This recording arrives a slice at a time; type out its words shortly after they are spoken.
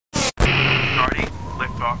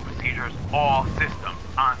Rangers, all systems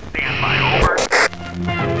on standby. Over.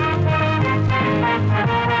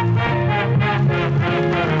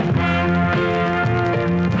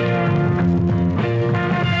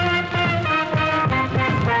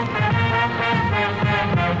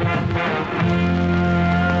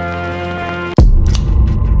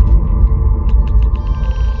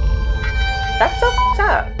 That's so f***ed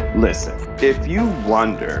up. Listen, if you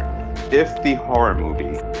wonder if the horror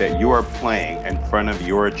movie that you are playing in front of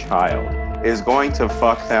your child is going to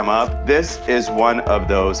fuck them up, this is one of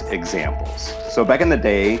those examples. So back in the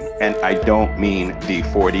day, and I don't mean the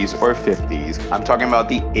 40s or 50s, I'm talking about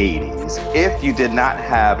the 80s. If you did not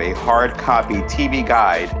have a hard copy TV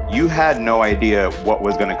guide, you had no idea what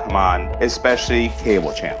was gonna come on, especially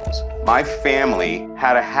cable channels. My family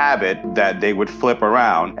had a habit that they would flip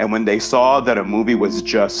around, and when they saw that a movie was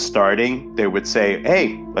just starting, they would say,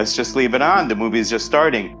 hey, let's just leave it on, the movie's just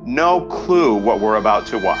starting. No clue what we're about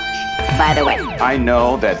to watch. By the way, I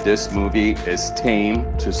know that this movie is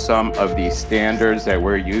tame to some of the standards that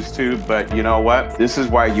we're used to, but you know what? This is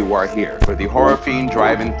why you are here, for the Horror Fiend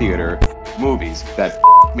Drive-In Theater movies that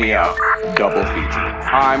f*** me up double feature.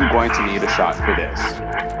 I'm going to need a shot for this.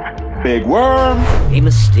 Big Worm! A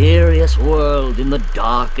mysterious world in the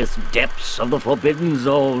darkest depths of the Forbidden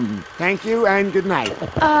Zone. Thank you and good night.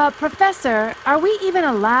 Professor, are we even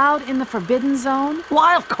allowed in the Forbidden Zone?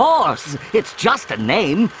 Why, of course! It's just a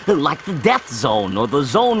name, like the Death Zone or the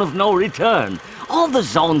Zone of No Return. All the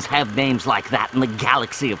zones have names like that in the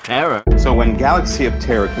Galaxy of Terror. So when Galaxy of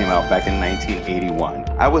Terror came out back in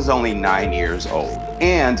 1981, I was only 9 years old.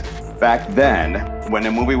 And back then, when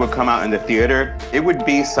a movie would come out in the theater, it would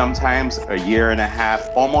be sometimes a year and a half,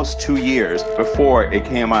 almost 2 years before it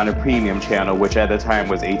came on a premium channel, which at the time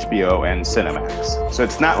was HBO and Cinemax. So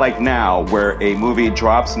it's not like now where a movie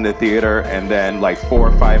drops in the theater and then like 4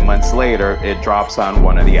 or 5 months later, it drops on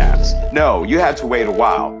one of the apps. No, you had to wait a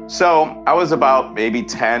while. So I was about maybe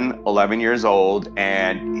 10, 11 years old,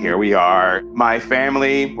 and here we are. My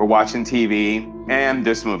family were watching TV, and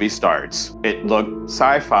this movie starts. It looked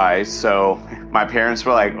sci-fi, so my parents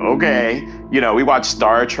were like, okay. You know, we watched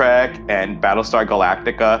Star Trek and Battlestar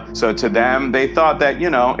Galactica. So to them, they thought that, you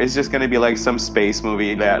know, it's just gonna be like some space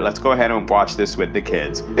movie that let's go ahead and watch this with the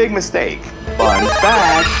kids. Big mistake. Fun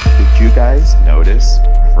fact, did you guys notice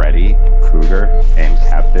Freddy Krueger and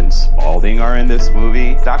Captain Spaulding are in this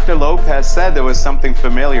movie? Dr. Lopez said there was something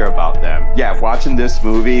familiar about them. Yeah, watching this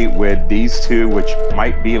movie with these two, which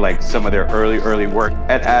might be like some of their early work,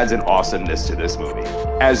 it adds an awesomeness to this movie.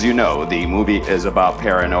 As you know, the movie is about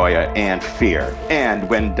paranoia and fear. And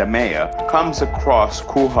when Demea comes across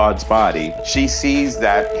Kuhad's body, she sees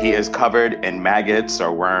that he is covered in maggots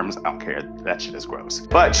or worms. I don't care, that shit is gross.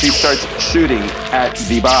 But she starts shooting at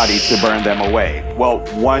the body to burn them away. Well,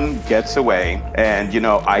 one gets away, and you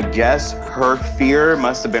know, I guess her fear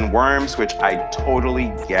must have been worms, which I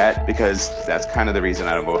totally get, because that's kind of the reason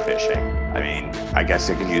I don't go fishing. I mean, I guess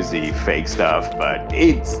you can use the fake stuff, but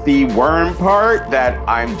it's the worm part that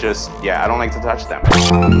I'm just, yeah, I don't like to touch them.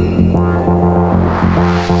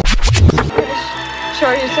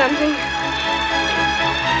 Show you something?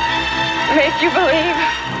 Make you believe?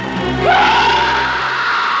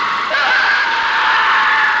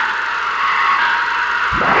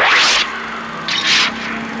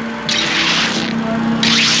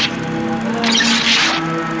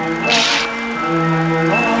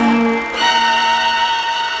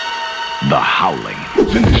 The Howling.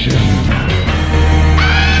 Finish him.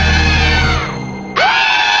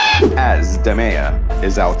 As Demea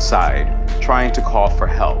is outside trying to call for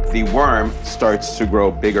help, the worm starts to grow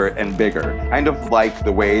bigger and bigger. Kind of like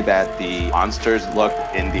the way that the monsters look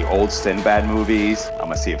in the old Sinbad movies. I'm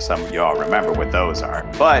gonna see if some of y'all remember what those are.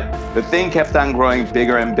 But the thing kept on growing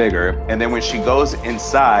bigger and bigger, and then when she goes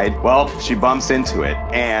inside, well, she bumps into it.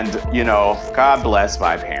 And, you know, God bless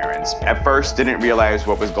my parents. At first didn't realize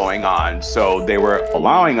what was going on, so they were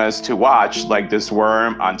allowing us to watch like this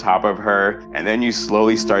worm on top of her, and then you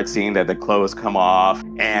slowly start seeing that the clothes come off,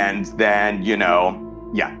 and then, you know,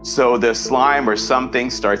 yeah. So the slime or something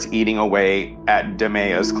starts eating away at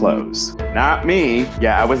Demea's clothes. Not me.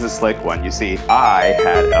 Yeah, I was the slick one. You see, I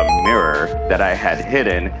had a mirror that I had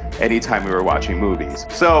hidden anytime we were watching movies.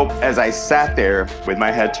 So as I sat there with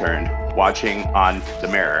my head turned, watching on the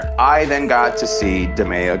mirror, I then got to see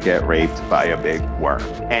Demea get raped by a big worm.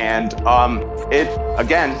 And it,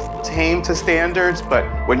 again, tame to standards, but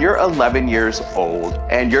when you're 11 years old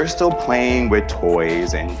and you're still playing with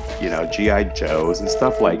toys and, you know, G.I. Joes and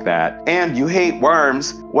stuff like that, and you hate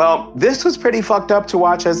worms, well, this was pretty fucked up to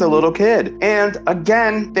watch as a little kid. And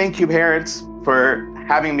again, thank you, parents, for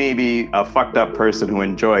having me be a fucked up person who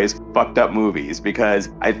enjoys fucked up movies, because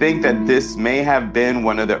I think that this may have been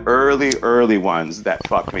one of the early ones that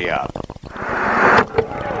fucked me up.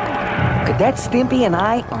 Cadet Stimpy and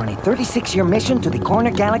I are on a 36-year mission to the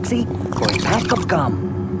corner galaxy for a pack of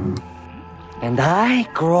gum. And I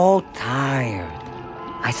grow tired.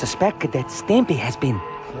 I suspect Cadet Stimpy has been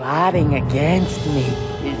plotting against me.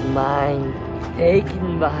 His mind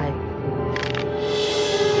taken by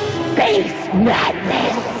space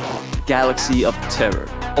madness. Galaxy of Terror,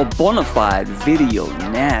 a bona fide video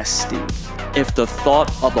nasty. If the thought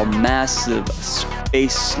of a massive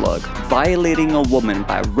space slug violating a woman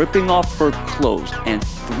by ripping off her clothes and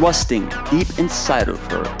thrusting deep inside of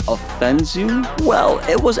her offends you, well,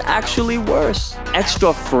 it was actually worse.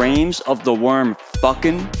 Extra frames of the worm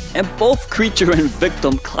fucking and both creature and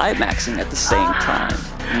victim climaxing at the same time.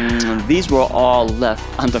 These were all left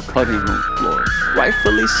on the cutting room floor.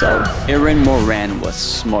 Rightfully so. Erin Moran was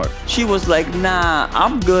smart. She was like, nah,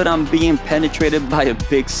 I'm good on being penetrated by a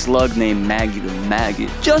big slug named Maggie the Maggot.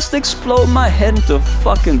 Just explode my head into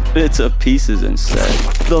fucking bits of pieces instead.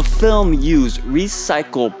 The film used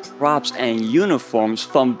recycled props and uniforms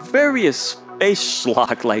from various space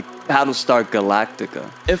schlock like Battlestar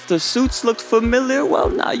Galactica. If the suits looked familiar, well,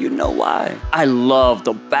 now you know why. I love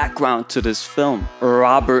the background to this film.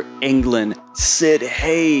 Robert Englund, Sid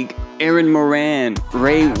Haig, Erin Moran,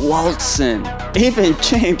 Ray Walston, even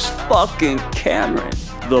James fucking Cameron.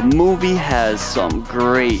 The movie has some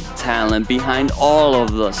great talent behind all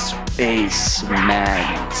of the space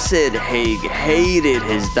madness. Sid Haig hated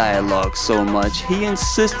his dialogue so much, he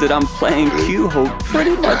insisted on playing Q-Ho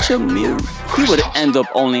pretty much a mute. He would end up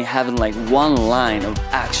only having like one line of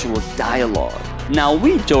actual dialogue. Now,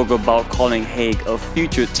 we joke about calling Haig a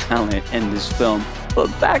future talent in this film, but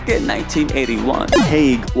back in 1981,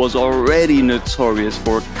 Haig was already notorious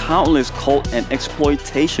for countless cult and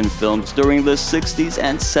exploitation films during the 60s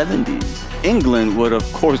and 70s. Englund would of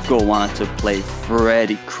course go on to play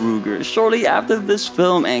Freddy Krueger shortly after this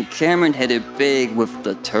film, and Cameron hit it big with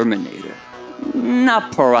The Terminator.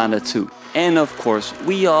 Not Piranha 2. And of course,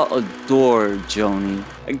 we all adore Joni.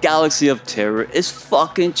 A Galaxy of Terror is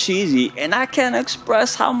fucking cheesy, and I can't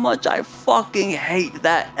express how much I fucking hate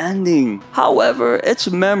that ending. However, it's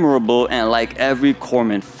memorable, and like every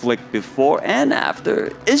Corman flick before and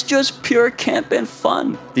after, it's just pure camp and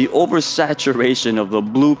fun. The oversaturation of the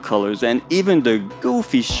blue colors and even the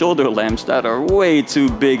goofy shoulder lamps that are way too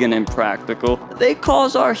big and impractical, they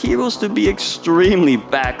cause our heroes to be extremely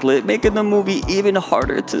backlit, making the movie even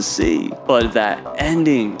harder to see. But that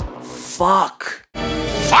ending, fuck.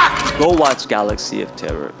 Go watch Galaxy of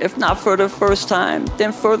Terror. If not for the first time,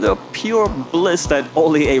 then for the pure bliss that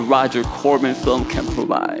only a Roger Corman film can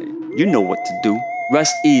provide. You know what to do.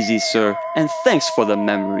 Rest easy, sir, and thanks for the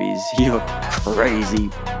memories, you crazy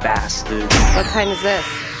bastard. What kind is this?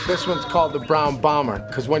 This one's called the Brown Bomber,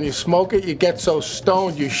 because when you smoke it, you get so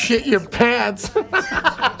stoned you shit your pants.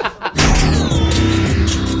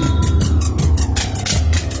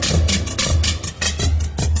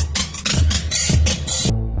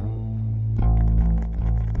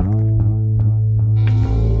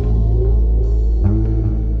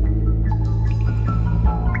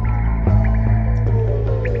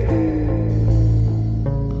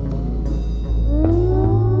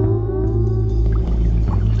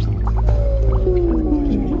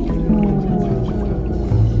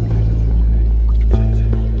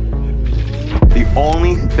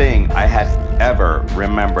 Thing I had ever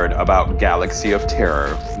remembered about Galaxy of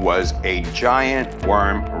Terror was a giant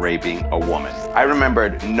worm raping a woman. I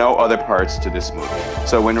remembered no other parts to this movie.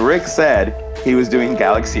 So when Rick said he was doing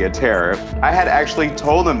Galaxy of Terror, I had actually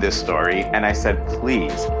told him this story, and I said,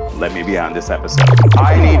 please, let me be on this episode.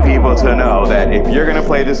 I need people to know that if you're gonna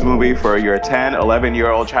play this movie for your 10,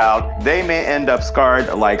 11-year-old child, they may end up scarred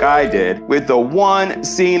like I did with the one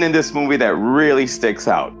scene in this movie that really sticks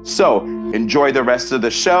out. So enjoy the rest of the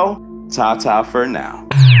show. Ta-ta for now.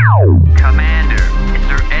 Commander, is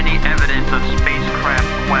there any evidence of spacecraft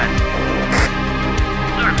quest?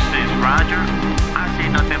 Services, Roger. I see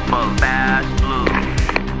nothing but vast blue.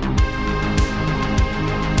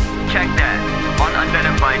 Check that.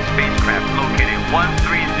 Unidentified spacecraft located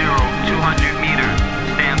 130, 200 meters.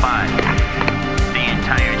 Stand by. The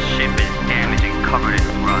entire ship is damaged and covered in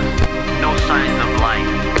rust. No signs of life.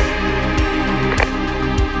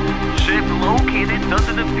 Ship located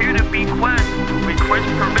doesn't appear to be quest. Request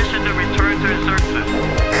permission to return to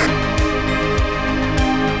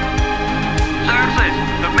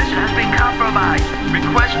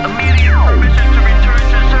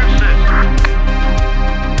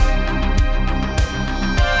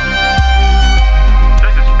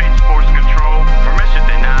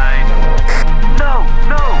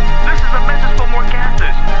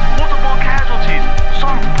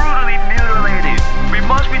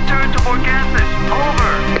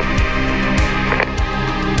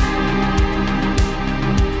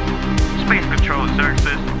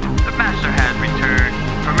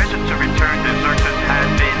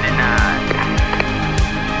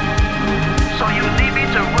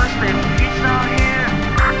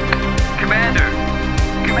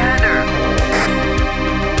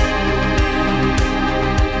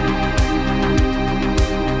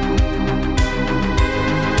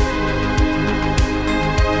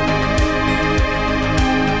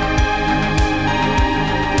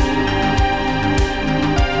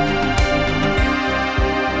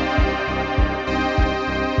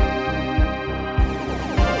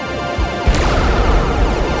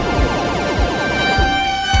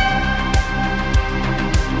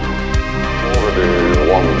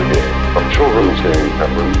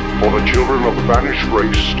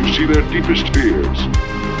race to see their deepest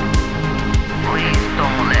fears.